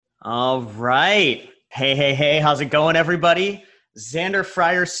All right. Hey. How's it going, everybody? Xander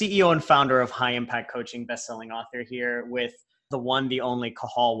Fryer, CEO and founder of High Impact Coaching, bestselling author here with the one, the only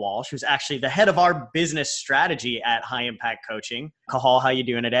Cahal Walsh, who's actually the head of our business strategy at High Impact Coaching. Cahal, how you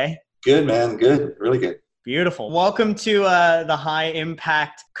doing today? Good, man. Good. Really good. Beautiful. Welcome to the High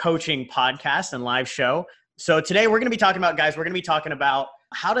Impact Coaching podcast and live show. So today we're going to be talking about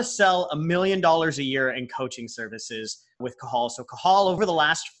how to sell $1 million a year in coaching services with Cahal. So Cahal, over the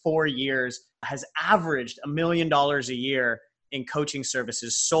last 4 years, has averaged $1 million a year in coaching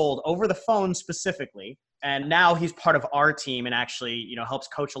services sold over the phone specifically. And now he's part of our team and actually, helps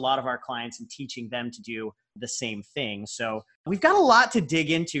coach a lot of our clients and teaching them to do the same thing. So we've got a lot to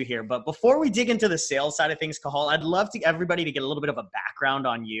dig into here. But before we dig into the sales side of things, Cahal, I'd love to everybody to get a little bit of a background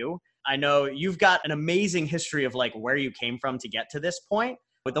on you. I know you've got an amazing history of like where you came from to get to this point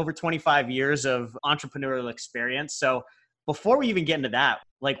with over 25 years of entrepreneurial experience. So before we even get into that,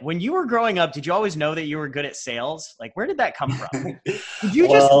 like when you were growing up, did you always know that you were good at sales? Like, where did that come from? Did you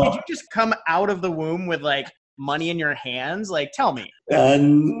just come out of the womb with like money in your hands? Like, tell me.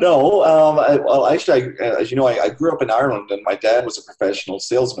 No. Actually, as you know, I grew up in Ireland, and my dad was a professional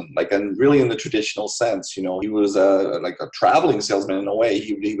salesman, and really in the traditional sense. He was like a traveling salesman in a way.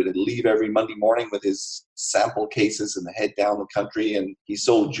 He would leave every Monday morning with his sample cases and head down the country, and he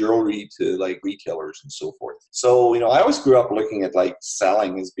sold jewelry to like retailers and so forth. So, I always grew up looking at like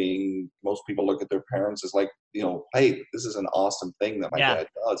selling as being, most people look at their parents as like, hey, this is an awesome thing that my dad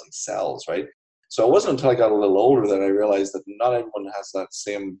does. He sells, right? So it wasn't until I got a little older that I realized that not everyone has that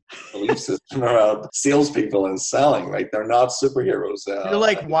same belief system around salespeople and selling, right? They're not superheroes. You're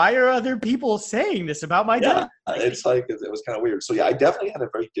like, why are other people saying this about my dad? It's like, it was kind of weird. So I definitely had a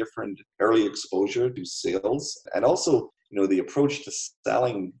very different early exposure to sales. And also, the approach to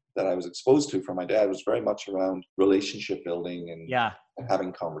selling that I was exposed to from my dad was very much around relationship building and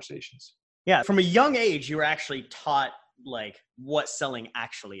having conversations. Yeah. From a young age, you were actually taught like what selling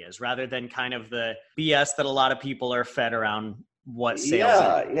actually is, rather than kind of the BS that a lot of people are fed around what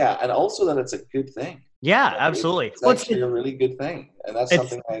sales is. Yeah. And also that it's a good thing. Yeah, absolutely. It's actually a really good thing. And that's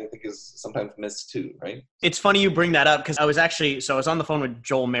something I think is sometimes missed too, right? It's funny you bring that up because I was on the phone with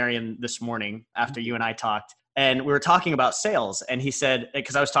Joel Marion this morning after you and I talked, and we were talking about sales. And he said,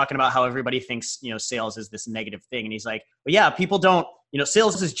 because I was talking about how everybody thinks, sales is this negative thing. And he's like, well, yeah, people don't,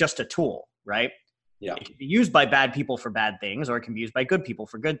 sales is just a tool, right? Yeah. It can be used by bad people for bad things, or it can be used by good people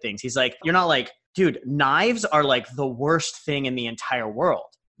for good things. He's like, you're not like, dude, knives are like the worst thing in the entire world.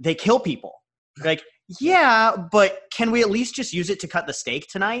 They kill people. Like, yeah, but can we at least just use it to cut the steak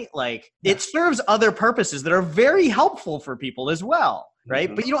tonight? Like, it serves other purposes that are very helpful for people as well, right?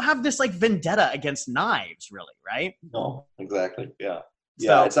 Mm-hmm. But you don't have this like vendetta against knives, really, right? No, exactly. Yeah.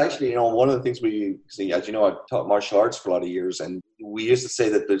 Yeah, it's actually, one of the things we see, as you know, I've taught martial arts for a lot of years, and we used to say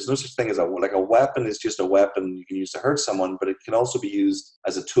that there's no such thing as a weapon is just a weapon you can use to hurt someone, but it can also be used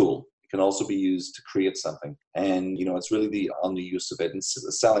as a tool. It can also be used to create something. And, it's really on the use of it. And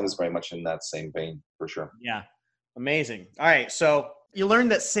selling is very much in that same vein, for sure. Yeah. Amazing. All right. So you learned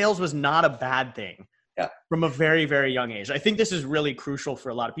that sales was not a bad thing. Yeah. From a very, very young age. I think this is really crucial for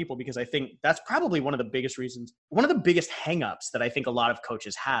a lot of people because I think that's probably one of the biggest reasons, one of the biggest hangups that I think a lot of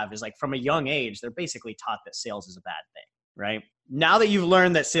coaches have is like from a young age, they're basically taught that sales is a bad thing, right? Now that you've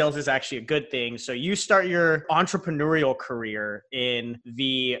learned that sales is actually a good thing, so you start your entrepreneurial career in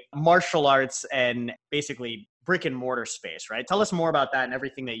the martial arts and basically brick and mortar space, right? Tell us more about that and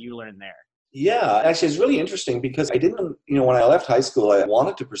everything that you learned there. Yeah, actually, it's really interesting because I didn't, when I left high school, I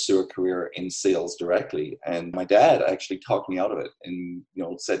wanted to pursue a career in sales directly. And my dad actually talked me out of it and,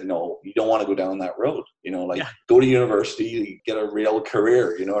 said, you don't want to go down that road, go to university, get a real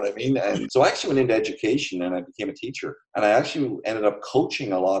career, you know what I mean? And so I actually went into education and I became a teacher. And I actually ended up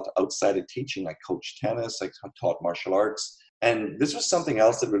coaching a lot outside of teaching. I coached tennis, I taught martial arts. And this was something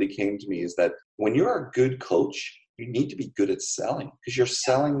else that really came to me is that when you're a good coach, you need to be good at selling because you're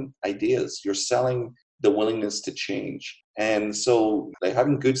selling ideas. You're selling the willingness to change. And so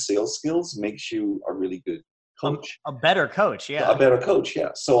having good sales skills makes you a really good coach. A better coach, yeah. A better coach, yeah.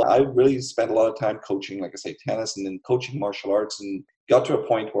 So I really spent a lot of time coaching, like I say, tennis and then coaching martial arts and got to a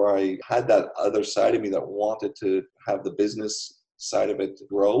point where I had that other side of me that wanted to have the business side of it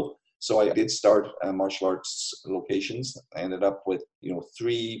grow. So I did start martial arts locations. I ended up with,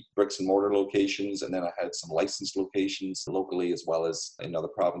 3 bricks and mortar locations, and then I had some licensed locations locally as well as in other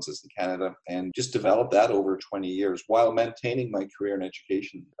provinces in Canada, and just developed that over 20 years while maintaining my career in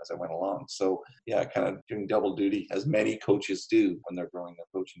education as I went along. So yeah, kind of doing double duty as many coaches do when they're growing their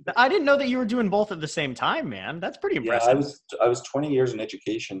coaching business. I didn't know that you were doing both at the same time, man. That's pretty impressive. Yeah, I was 20 years in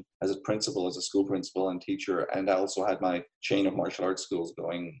education as a principal, as a school principal and teacher, and I also had my chain of martial arts schools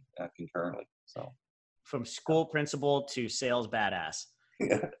going concurrently. So from school principal to sales badass.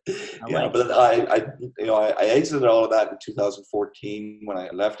 But I exited all of that in 2014 when I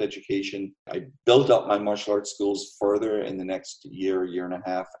left education. I built up my martial arts schools further in the next year and a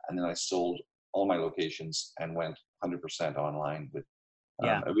half, and then I sold all my locations and went 100% online with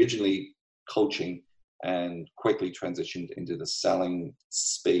originally coaching, and quickly transitioned into the selling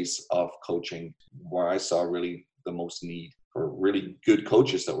space of coaching, where I saw really the most need for really good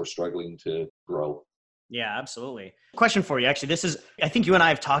coaches that were struggling to grow. Yeah, absolutely. Question for you. Actually, I think you and I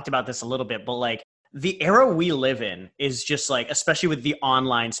have talked about this a little bit, but like the era we live in is just like, especially with the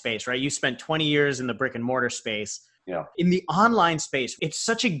online space, right? You spent 20 years in the brick and mortar space. Yeah. In the online space, it's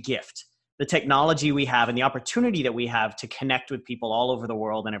such a gift. The technology we have and the opportunity that we have to connect with people all over the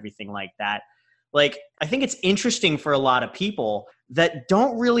world and everything like that. Like, I think it's interesting for a lot of people that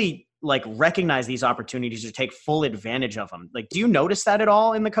don't really like recognize these opportunities or take full advantage of them. Like, do you notice that at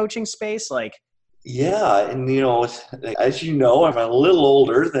all in the coaching space? Like, yeah. And, as you know, I'm a little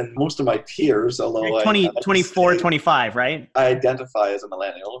older than most of my peers, although like 24, 25, right? I identify as a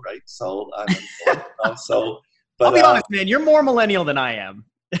millennial, right? So, but, I'll be honest, man, you're more millennial than I am.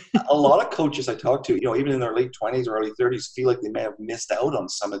 A lot of coaches I talk to, even in their late 20s or early 30s, feel like they may have missed out on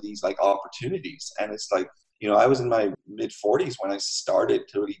some of these like opportunities. And it's like, I was in my mid 40s when I started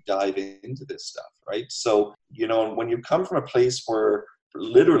to really dive into this stuff, right? So, when you come from a place where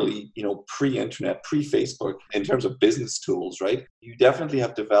literally, pre-internet, pre-Facebook, in terms of business tools, right? You definitely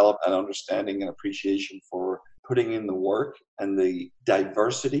have developed an understanding and appreciation for putting in the work and the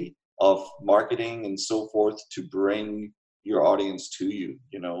diversity of marketing and so forth to bring your audience to you,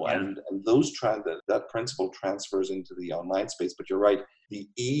 and that principle transfers into the online space. But you're right, the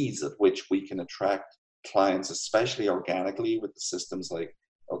ease at which we can attract clients, especially organically with the systems like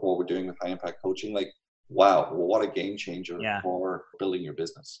what we're doing with high impact coaching, like, wow, what a game changer for building your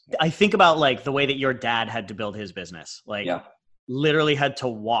business. I think about like the way that your dad had to build his business, like literally had to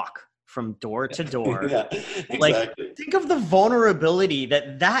walk from door to door. Yeah, exactly. Like, think of the vulnerability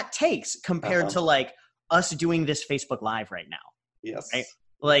that takes compared to like us doing this Facebook Live right now. Yes. Right?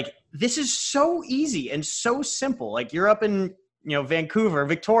 Like, this is so easy and so simple. Like, you're up in, Vancouver,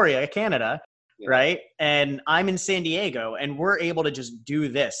 Victoria, Canada, right? And I'm in San Diego, and we're able to just do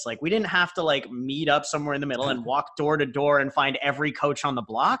this. Like, we didn't have to like meet up somewhere in the middle and walk door to door and find every coach on the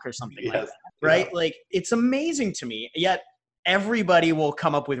block or something like that. Right? Yeah. Like, it's amazing to me. Yet everybody will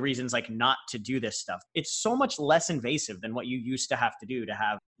come up with reasons like not to do this stuff. It's so much less invasive than what you used to have to do to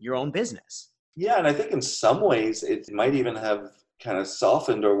have your own business. Yeah, and I think in some ways it might even have kind of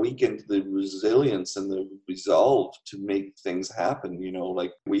softened or weakened the resilience and the resolve to make things happen.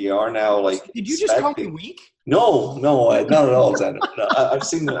 Like, we are now like. Did you just call me weak? No, not at all, Xander. No, I've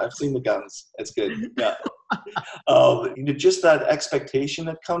seen the guns. It's good. Yeah. Just that expectation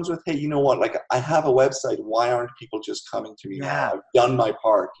that comes with, hey, you know what? Like, I have a website. Why aren't people just coming to me now? I've done my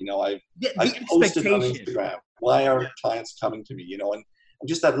part. I've posted on Instagram. Why aren't clients coming to me? And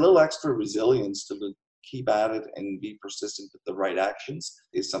just that little extra resilience to keep at it and be persistent with the right actions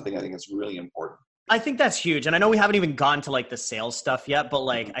is something I think is really important. I think that's huge. And I know we haven't even gotten to like the sales stuff yet, but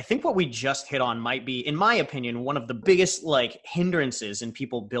like, I think what we just hit on might be, in my opinion, one of the biggest like hindrances in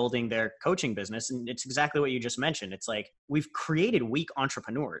people building their coaching business. And it's exactly what you just mentioned. It's like, we've created weak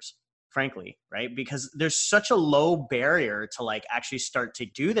entrepreneurs, frankly, right? Because there's such a low barrier to like actually start to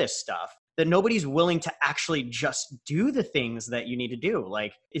do this stuff that nobody's willing to actually just do the things that you need to do.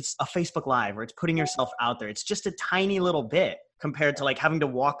 Like, it's a Facebook Live, or it's putting yourself out there. It's just a tiny little bit compared to like having to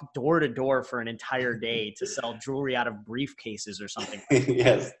walk door to door for an entire day to sell jewelry out of briefcases or something.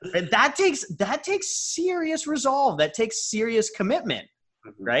 Yes. And that takes serious resolve. That takes serious commitment.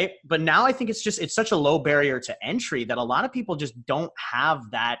 Mm-hmm. Right. But now I think it's such a low barrier to entry that a lot of people just don't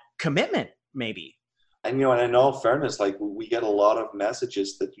have that commitment, maybe. And, and in all fairness, like, we get a lot of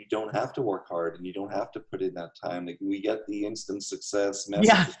messages that you don't have to work hard and you don't have to put in that time. Like, we get the instant success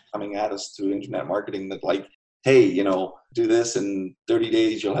messages coming at us through internet marketing that like, hey, do this in 30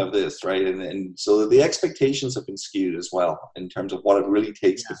 days, you'll have this, right? And so the expectations have been skewed as well in terms of what it really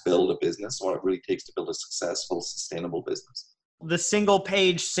takes to build a business, what it really takes to build a successful, sustainable business. The single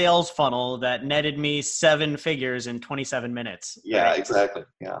page sales funnel that netted me 7 figures in 27 minutes. Yeah, right? Exactly.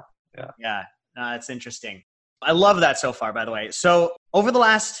 Yeah. Yeah. It's interesting. I love that so far, by the way. So over the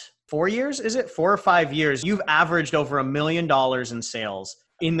last 4 years, is it 4 or 5 years, you've averaged over $1 million in sales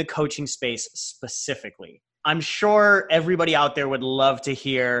in the coaching space specifically. I'm sure everybody out there would love to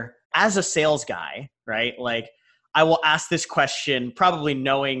hear, as a sales guy, right? Like, I will ask this question, probably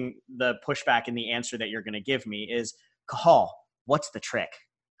knowing the pushback and the answer that you're going to give me is, Cathal, what's the trick?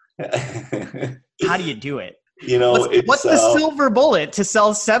 How do you do it? What's the silver bullet to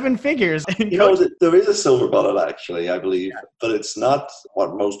sell 7 figures in coaching? There is a silver bullet, actually, I believe, but it's not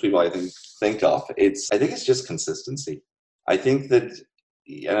what most people, I think of. I think it's just consistency. I think that,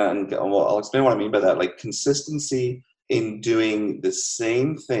 and I'll explain what I mean by that. Like, consistency in doing the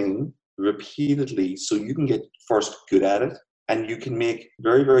same thing repeatedly, so you can get first good at it, and you can make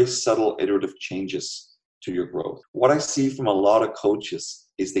very, very subtle iterative changes to your growth. What I see from a lot of coaches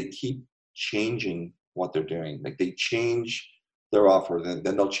is they keep changing what they're doing. Like, they change their offer, then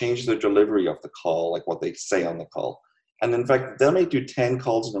they'll change their delivery of the call, like what they say on the call. And in fact, they may do 10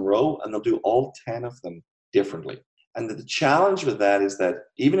 calls in a row, and they'll do all 10 of them differently. And the challenge with that is that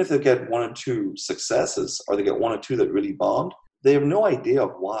even if they get 1 or 2 successes, or they get 1 or 2 that really bombed, they have no idea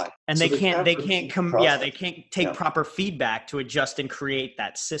of why. And so they can't take proper feedback to adjust and create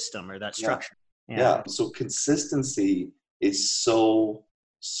that system or that structure. Yeah. So consistency is so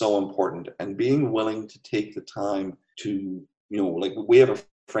important, and being willing to take the time to, like, we have a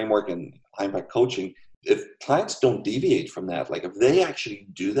framework in high impact coaching. If clients don't deviate from that, like if they actually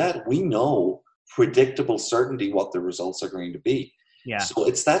do that, we know predictable certainty what the results are going to be. Yeah. So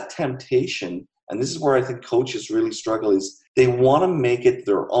it's that temptation. And this is where I think coaches really struggle, is they want to make it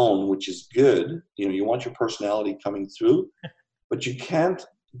their own, which is good. You want your personality coming through, but you can't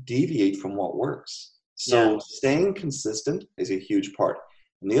deviate from what works. So staying consistent is a huge part.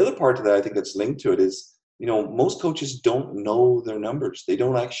 And the other part of that, I think that's linked to it, is, most coaches don't know their numbers. They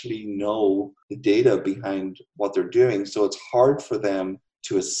don't actually know the data behind what they're doing. So it's hard for them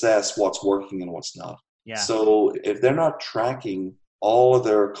to assess what's working and what's not. Yeah. So if they're not tracking all of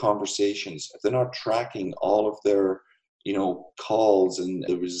their conversations, if they're not tracking all of their, calls and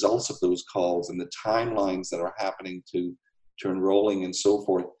the results of those calls and the timelines that are happening to enrolling and so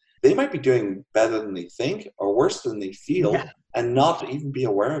forth, they might be doing better than they think or worse than they feel and not even be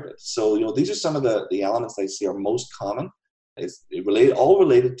aware of it. So, these are some of the elements I see are most common, all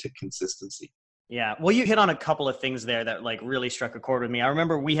related to consistency. Yeah. Well, you hit on a couple of things there that like really struck a chord with me. I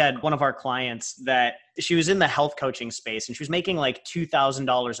remember we had one of our clients that she was in the health coaching space, and she was making like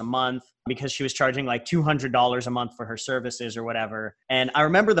 $2,000 a month because she was charging like $200 a month for her services or whatever. And I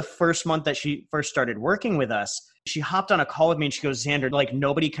remember the first month that she first started working with us, she hopped on a call with me and she goes, Xander, like,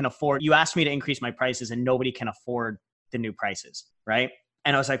 nobody can afford, you asked me to increase my prices and nobody can afford the new prices. Right.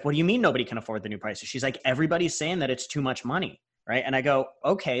 And I was like, what do you mean nobody can afford the new prices? She's like, everybody's saying that it's too much money. Right. And I go,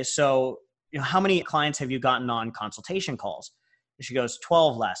 okay, so how many clients have you gotten on consultation calls? And she goes,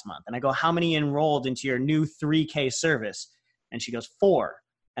 12 last month. And I go, how many enrolled into your new 3K service? And she goes, 4.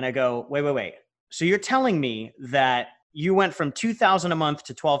 And I go, wait. So you're telling me that you went from 2,000 a month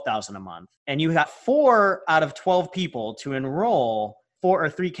to 12,000 a month, and you got 4 out of 12 people to enroll for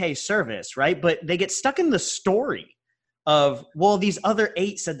a 3K service, right? But they get stuck in the story of, well, these other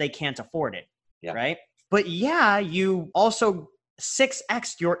 8 said they can't afford it, right? But you also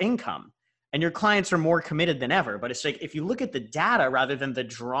 6x'd your income. And your clients are more committed than ever. But it's like, if you look at the data rather than the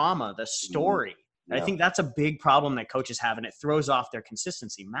drama, the story, I think that's a big problem that coaches have, and it throws off their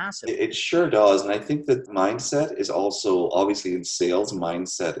consistency massively. It sure does. And I think that mindset is also, obviously in sales,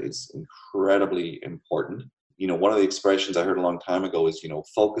 mindset is incredibly important. One of the expressions I heard a long time ago is,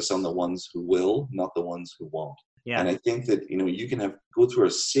 focus on the ones who will, not the ones who won't. Yeah. And I think that, you can go through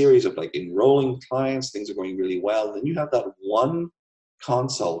a series of like enrolling clients, things are going really well. Then you have that one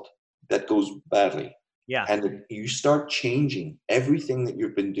consult that goes badly. Yeah. And you start changing everything that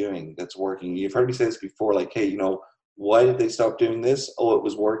you've been doing that's working. You've heard me say this before, like, hey, why did they stop doing this? Oh, it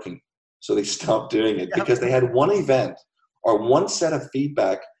was working. So they stopped doing it because they had one event or one set of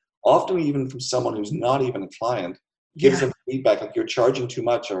feedback, often even from someone who's not even a client, gives them feedback like, you're charging too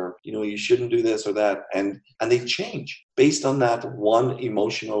much, or, you shouldn't do this or that. And they change based on that one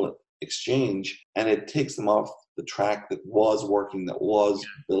emotional exchange, and it takes them off the track that was working, that was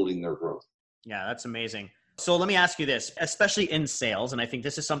building their growth. Yeah, that's amazing. So let me ask you this, especially in sales, and I think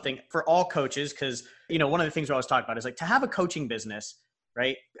this is something for all coaches, because, one of the things we always talk about is like, to have a coaching business,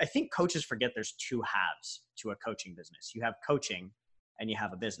 right? I think coaches forget there's 2 halves to a coaching business. You have coaching and you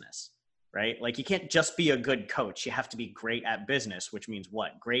have a business, right? Like, you can't just be a good coach. You have to be great at business, which means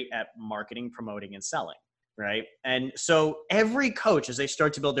what? Great at marketing, promoting, and selling. Right. And so every coach, as they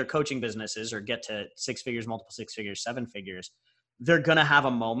start to build their coaching businesses or get to 6 figures, multiple 6 figures, 7 figures, they're going to have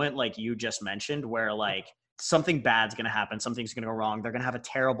a moment like you just mentioned where like something bad's going to happen. Something's going to go wrong. They're going to have a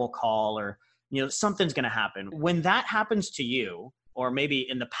terrible call or, something's going to happen. When that happens to you, or maybe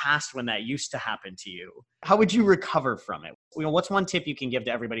in the past when that used to happen to you, how would you recover from it? What's one tip you can give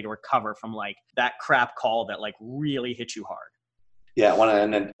to everybody to recover from like that crap call that like really hit you hard? Yeah,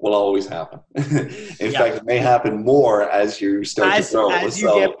 and it will always happen. In fact, it may happen more as you start to grow.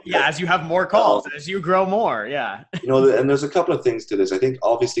 As you have more calls, as you grow more. Yeah. And there's a couple of things to this. I think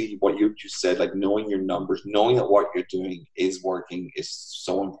obviously what you just said, like knowing your numbers, knowing that what you're doing is working is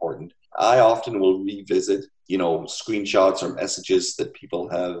so important. I often will revisit, screenshots or messages that people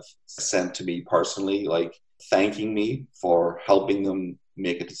have sent to me personally, like thanking me for helping them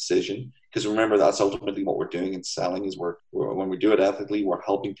make a decision. Because remember, that's ultimately what we're doing in selling is when we do it ethically, we're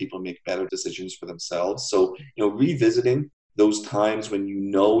helping people make better decisions for themselves. So, revisiting those times when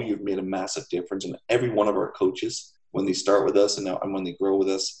you've made a massive difference, and every one of our coaches, when they start with us and when they grow with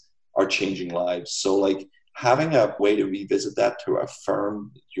us, are changing lives. So like having a way to revisit that to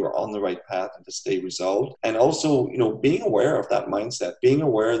affirm you're on the right path and to stay resolved. And also, being aware of that mindset, being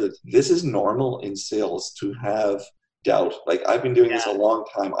aware that this is normal in sales to have doubt. Like I've been doing this a long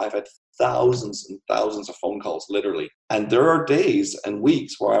time. I've had thousands and thousands of phone calls, literally. And there are days and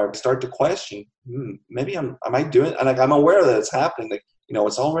weeks where I start to question, maybe am I doing, and like, I'm aware that it's happening. Like,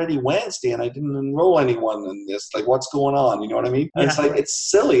 it's already Wednesday and I didn't enroll anyone in this. Like, what's going on? You know what I mean? And it's like,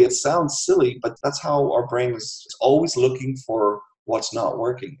 it's silly. It sounds silly, but that's how our brain is always looking for what's not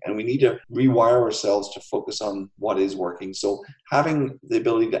working. And we need to rewire ourselves to focus on what is working. So having the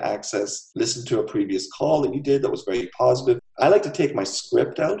ability to listen to a previous call that you did that was very positive. I like to take my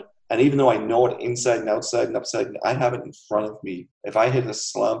script out. And even though I know it inside and outside and upside, I have it in front of me. If I hit a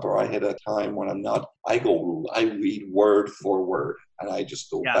slump or I hit a time when I'm not, I read word for word and I just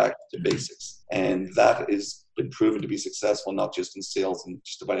go back to basics. And that has been proven to be successful, not just in sales and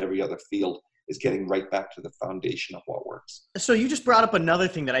just about every other field, is getting right back to the foundation of what works. So you just brought up another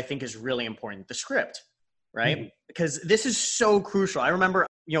thing that I think is really important, the script, right? Mm-hmm. Because this is so crucial. I remember,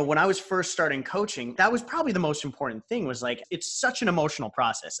 when I was first starting coaching, that was probably the most important thing was like, it's such an emotional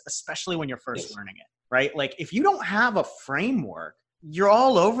process, especially when you're first learning it, right? Like if you don't have a framework, you're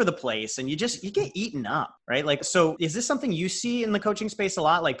all over the place and you get eaten up, right? Like, so is this something you see in the coaching space a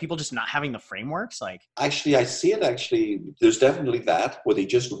lot? Like people just not having the frameworks? Like, actually, I see it there's definitely that where they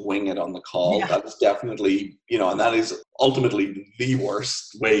just wing it on the call. Yeah. That is definitely, and that is ultimately the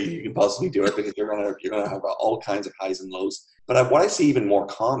worst way you can possibly do it because you're going to have all kinds of highs and lows. But what I see even more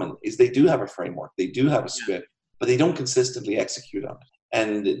common is they do have a framework. They do have a script, but they don't consistently execute on it.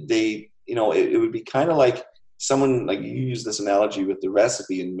 And they, it would be kind of like, someone, like you use this analogy with the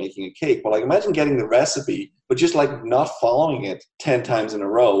recipe and making a cake. Well, like imagine getting the recipe, but just like not following it 10 times in a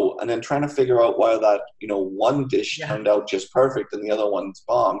row and then trying to figure out why that, one dish turned out just perfect and the other one's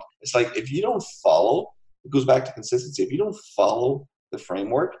bombed. It's like, if you don't follow, it goes back to consistency. If you don't follow the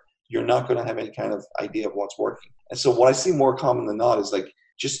framework, you're not going to have any kind of idea of what's working. And so what I see more common than not is like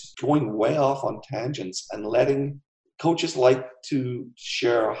just going way off on tangents and letting coaches like to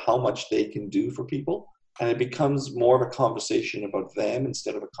share how much they can do for people. And it becomes more of a conversation about them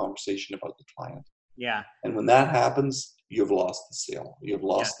instead of a conversation about the client. Yeah. And when that happens, you've lost the sale. You've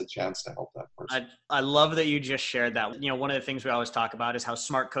lost the chance to help that person. I love that you just shared that. One of the things we always talk about is how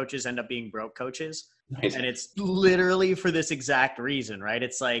smart coaches end up being broke coaches. Right. And it's literally for this exact reason, right?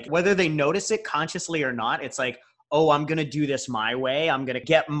 It's like whether they notice it consciously or not, it's like, oh, I'm going to do this my way. I'm going to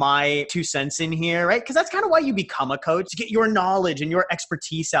get my 2 cents in here, right? Because that's kind of why you become a coach, to get your knowledge and your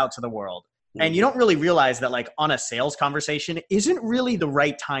expertise out to the world. And you don't really realize that like on a sales conversation isn't really the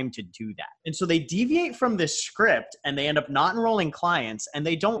right time to do that. And so they deviate from this script and they end up not enrolling clients and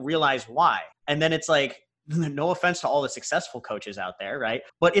they don't realize why. And then it's like, no offense to all the successful coaches out there, right?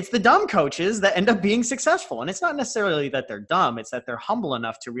 But it's the dumb coaches that end up being successful. And it's not necessarily that they're dumb. It's that they're humble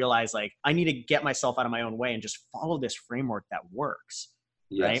enough to realize like, I need to get myself out of my own way and just follow this framework that works.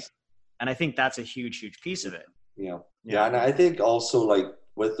 Yes. Right. And I think that's a huge, huge piece of it. Yeah. And I think also like,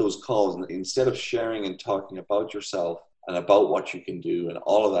 with those calls, instead of sharing and talking about yourself and about what you can do and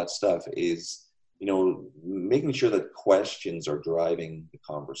all of that stuff is, making sure that questions are driving the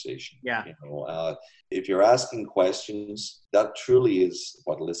conversation. Yeah. If you're asking questions, that truly is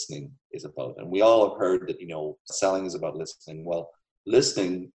what listening is about. And we all have heard that, selling is about listening. Well,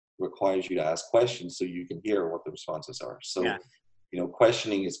 listening requires you to ask questions so you can hear what the responses are. So,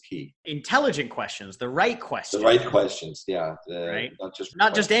 questioning is key. Intelligent questions, the right questions. The right questions, yeah. Right?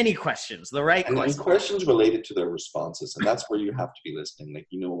 Not just any questions, the right questions. And questions related to their responses. And that's where you have to be listening. Like,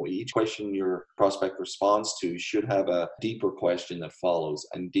 each question your prospect responds to should have a deeper question that follows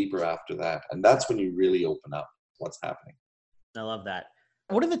and deeper after that. And that's when you really open up what's happening. I love that.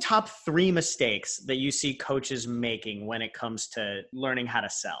 What are the top 3 mistakes that you see coaches making when it comes to learning how to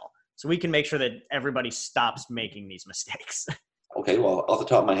sell? So we can make sure that everybody stops making these mistakes. Okay, well, off the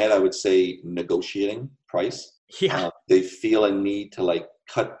top of my head, I would say negotiating price. Yeah. They feel a need to like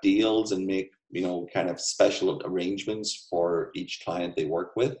cut deals and make, kind of special arrangements for each client they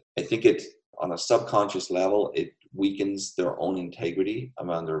work with. I think it, on a subconscious level, it weakens their own integrity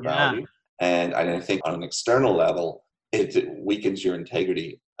around their Yeah. value. And I think on an external level, it weakens your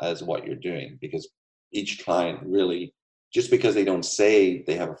integrity as what you're doing, because each client really, just because they don't say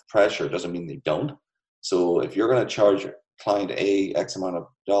they have pressure doesn't mean they don't. So if you're going to charge client A X amount of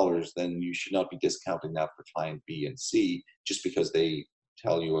dollars, then you should not be discounting that for client B and C just because they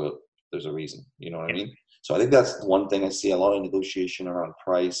tell you there's a reason. You know what I mean? So I think that's one thing I see a lot of negotiation around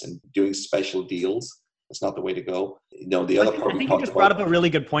price and doing special deals. It's not the way to go. The other part I think you just brought up a really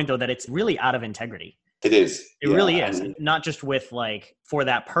good point, though, that it's really out of integrity. It is. It really is. And not just with like for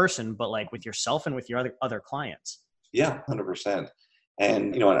that person, but like with yourself and with your other clients. Yeah, 100%.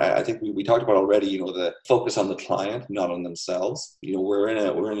 And, and I think we talked about already, the focus on the client, not on themselves. We're in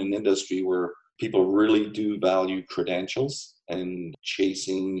an industry where people really do value credentials and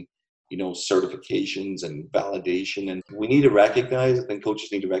chasing, certifications and validation. And we need to recognize, I think coaches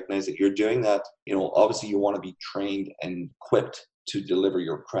need to recognize that you're doing that. Obviously you want to be trained and equipped to deliver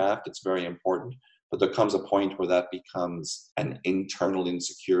your craft. It's very important. But there comes a point where that becomes an internal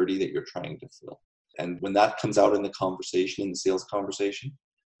insecurity that you're trying to fill. And when that comes out in the conversation, in the sales conversation,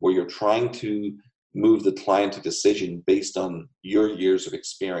 where you're trying to move the client to decision based on your years of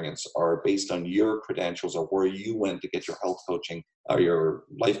experience or based on your credentials or where you went to get your health coaching or your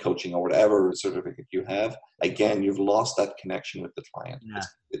life coaching or whatever certificate you have, again, you've lost that connection with the client. Yeah.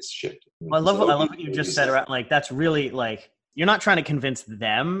 It's shifted. Well, I love what you just said around, like, that's really like, you're not trying to convince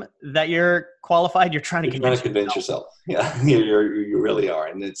them that you're qualified. You're trying to convince yourself. Yeah, you really are.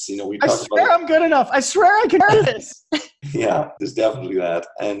 And it's, I swear I'm good enough. I swear I can do this. Yeah, there's definitely that.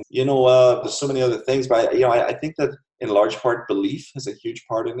 And, there's so many other things, but I think that in large part, belief is a huge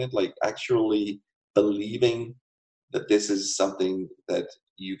part in it. Like actually believing that this is something that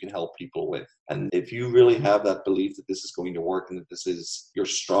you can help people with. And if you really have that belief that this is going to work and that you're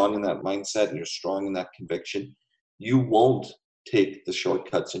strong in that mindset and you're strong in that conviction, you won't take the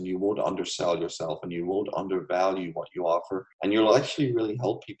shortcuts and you won't undersell yourself and you won't undervalue what you offer. And you'll actually really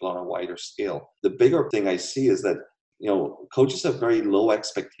help people on a wider scale. The bigger thing I see is that, coaches have very low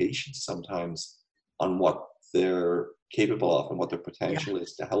expectations sometimes on what they're capable of and what their potential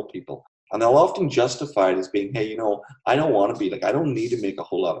is to help people. And they'll often justify it as being, hey, I don't want to be I don't need to make a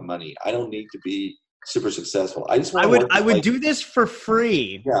whole lot of money. I don't need to be super successful. I just want I would do this for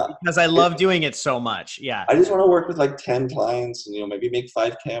free because I love doing it so much. Yeah. I just want to work with 10 clients and, maybe make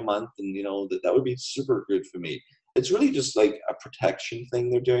 $5,000 a month. And, that would be super good for me. It's really just like a protection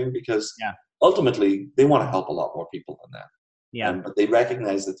thing they're doing because ultimately they want to help a lot more people than that. Yeah. But they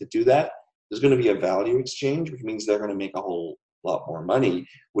recognize that to do that, there's going to be a value exchange, which means they're going to make a whole lot more money,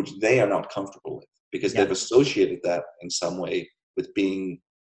 which they are not comfortable with because they've associated that in some way with being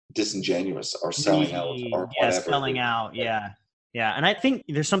disingenuous or selling out or whatever. Selling out. Yeah. Yeah. And I think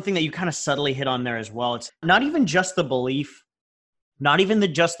there's something that you kind of subtly hit on there as well. It's not even just the belief,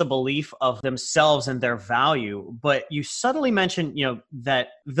 just the belief of themselves and their value, but you subtly mentioned, that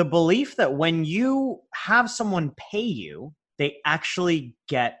the belief that when you have someone pay you, they actually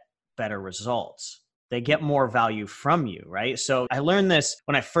get better results. They get more value from you, right? So I learned this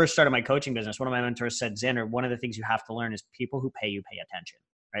when I first started my coaching business. One of my mentors said, Xander, one of the things you have to learn is people who pay you pay attention.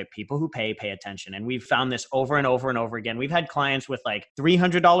 Right? People who pay attention. And we've found this over and over and over again. We've had clients with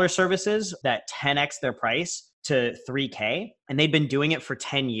 $300 services that 10x their price to $3,000. And they've been doing it for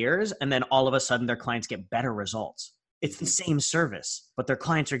 10 years. And then all of a sudden their clients get better results. It's the same service, but their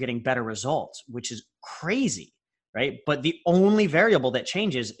clients are getting better results, which is crazy, right? But the only variable that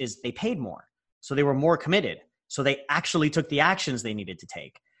changes is they paid more. So they were more committed. So they actually took the actions they needed to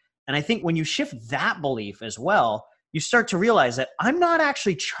take. And I think when you shift that belief as well, you start to realize that I'm not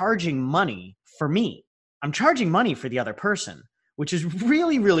actually charging money for me. I'm charging money for the other person, which is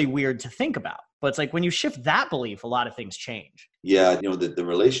really, really weird to think about. But it's like when you shift that belief, a lot of things change. Yeah, the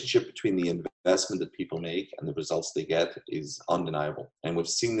relationship between the investment that people make and the results they get is undeniable. And we've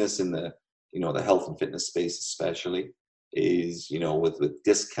seen this in the health and fitness space especially. Is with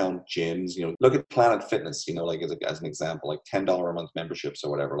discount gyms, look at Planet Fitness, as an example, $10 a month memberships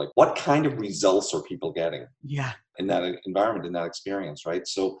or whatever. What kind of results are people getting? Yeah. In that environment, in that experience, right?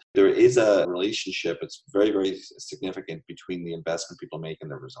 So there is a relationship. It's very, very significant between the investment people make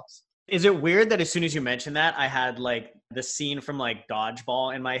and their results. Is it weird that as soon as you mentioned that, I had the scene from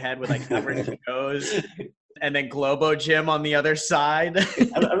Dodgeball in my head with Edward goes? and then Globo Gym on the other side.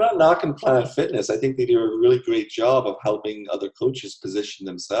 I'm not knocking Planet Fitness. I think they do a really great job of helping other coaches position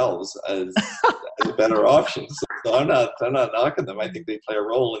themselves as a better option. So I'm not knocking them. I think they play a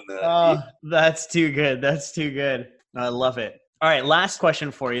role in the. Oh, that's too good. That's too good. I love it. All right, last question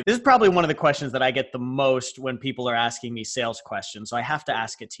for you. This is probably one of the questions that I get the most when people are asking me sales questions. So I have to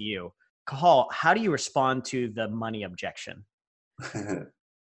ask it to you. Cahal, how do you respond to the money objection?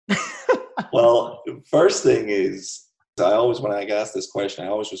 Well, first thing is, when I get asked this question, I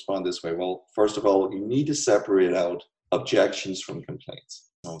always respond this way. Well, first of all, you need to separate out objections from complaints.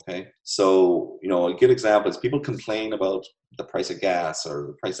 Okay. So, a good example is people complain about the price of gas or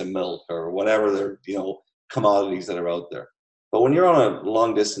the price of milk or whatever their, commodities that are out there. But when you're on a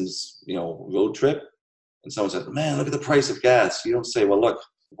long distance, road trip and someone says, man, look at the price of gas. You don't say, well, look,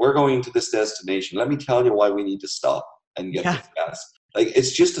 we're going to this destination. Let me tell you why we need to stop and get this gas. Like,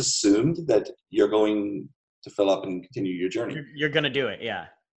 it's just assumed that you're going to fill up and continue your journey. You're going to do it. Yeah.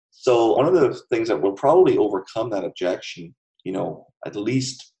 So one of the things that will probably overcome that objection, at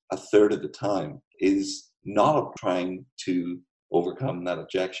least a third of the time, is not trying to overcome that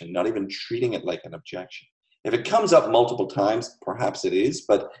objection, not even treating it like an objection. If it comes up multiple times, perhaps it is,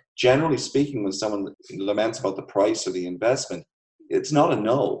 but generally speaking, when someone laments about the price or the investment, it's not a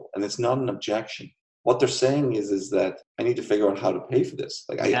no, and it's not an objection. What they're saying is that I need to figure out how to pay for this.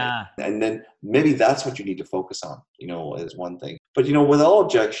 And then maybe that's what you need to focus on, as one thing. But, with all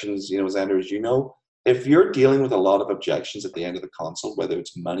objections, Xander, as if you're dealing with a lot of objections at the end of the consult, whether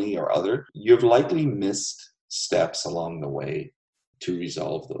it's money or other, you've likely missed steps along the way to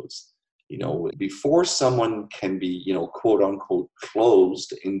resolve those. Before someone can be, quote unquote,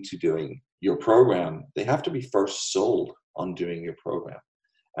 closed into doing your program, they have to be first sold on doing your program.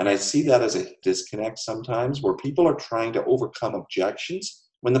 And I see that as a disconnect sometimes where people are trying to overcome objections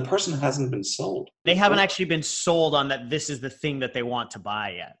when the person hasn't been sold. They haven't actually been sold on that this is the thing that they want to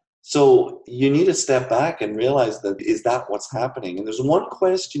buy yet. So you need to step back and realize that, is that what's happening? And there's one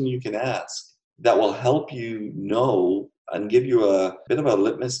question you can ask that will help you know and give you a bit of a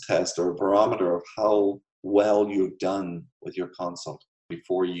litmus test or a barometer of how well you've done with your consult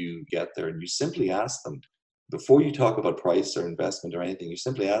before you get there. And you simply ask them, before you talk about price or investment or anything, you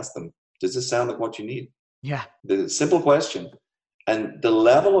simply ask them, does this sound like what you need? Yeah. The simple question. And the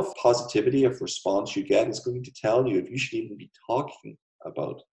level of positivity of response you get is going to tell you if you should even be talking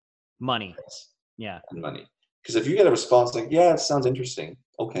about money. Price. Yeah. And money. Because if you get a response like, yeah, it sounds interesting.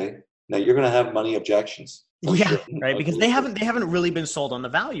 Okay. Now you're going to have money objections. Yeah. Right. Because they haven't really been sold on the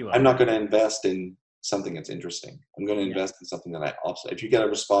value of it. I'm not going to invest in something that's interesting. I'm going to invest in something that if you get a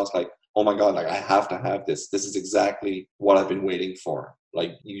response like, oh my God, like I have to have this. This is exactly what I've been waiting for.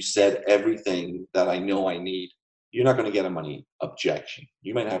 Like you said everything that I know I need. You're not going to get a money objection.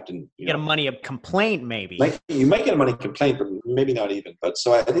 You might have to get a money complaint, maybe. You might get a money complaint, but maybe not even. But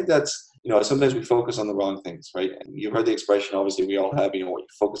so I think that's, sometimes we focus on the wrong things, right? And you've heard the expression, obviously, we all have, what you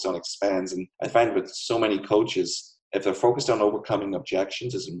focus on expands. And I find with so many coaches, if they're focused on overcoming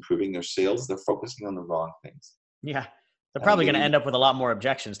objections as improving their sales, they're focusing on the wrong things. Yeah. They're probably going to end up with a lot more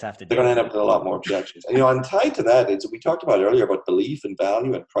objections to have to do. They're going to end up with a lot more objections. And, and tied to that is, we talked about earlier about belief and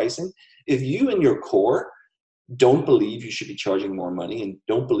value and pricing. If you in your core don't believe you should be charging more money and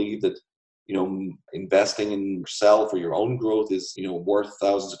don't believe that, investing in yourself or your own growth is, worth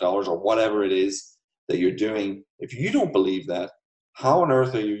thousands of dollars or whatever it is that you're doing. If you don't believe that, how on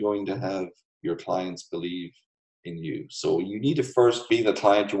earth are you going to have your clients believe in you? So you need to first be the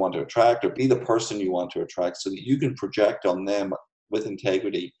client you want to attract or be the person you want to attract so that you can project on them with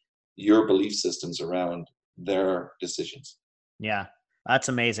integrity your belief systems around their decisions. Yeah. That's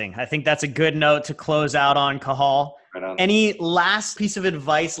amazing. I think that's a good note to close out on, Cahal. Right on. Any last piece of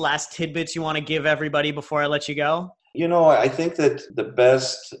advice, last tidbits you want to give everybody before I let you go? I think that the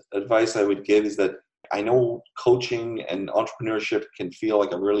best advice I would give is that I know coaching and entrepreneurship can feel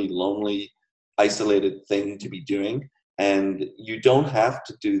like a really lonely, isolated thing to be doing. And you don't have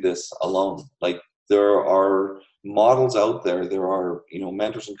to do this alone. Like there are models out there. There are,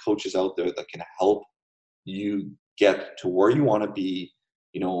 mentors and coaches out there that can help you get to where you want to be,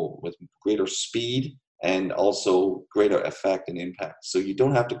 with greater speed and also greater effect and impact. So you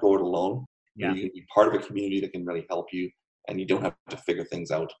don't have to go it alone. Yeah. You can be part of a community that can really help you, and you don't have to figure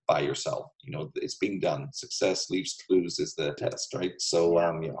things out by yourself. It's being done. Success leaves clues is the test, right? So,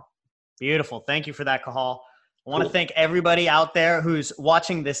 Beautiful. Thank you for that, Cahal. I want to thank everybody out there who's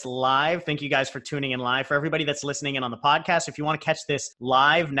watching this live. Thank you guys for tuning in live. For everybody that's listening in on the podcast, if you want to catch this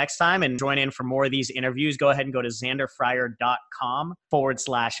live next time and join in for more of these interviews, go ahead and go to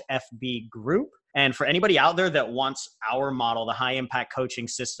xanderfryer.com/FB group. And for anybody out there that wants our model, the high impact coaching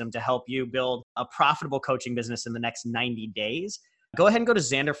system to help you build a profitable coaching business in the next 90 days, go ahead and go to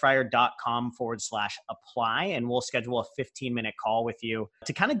xanderfryer.com/apply, and we'll schedule a 15-minute call with you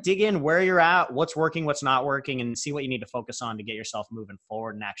to kind of dig in where you're at, what's working, what's not working, and see what you need to focus on to get yourself moving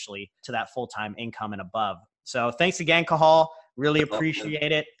forward and actually to that full-time income and above. So thanks again, Cathal. Really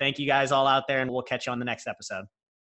appreciate it. Thank you guys all out there, and we'll catch you on the next episode.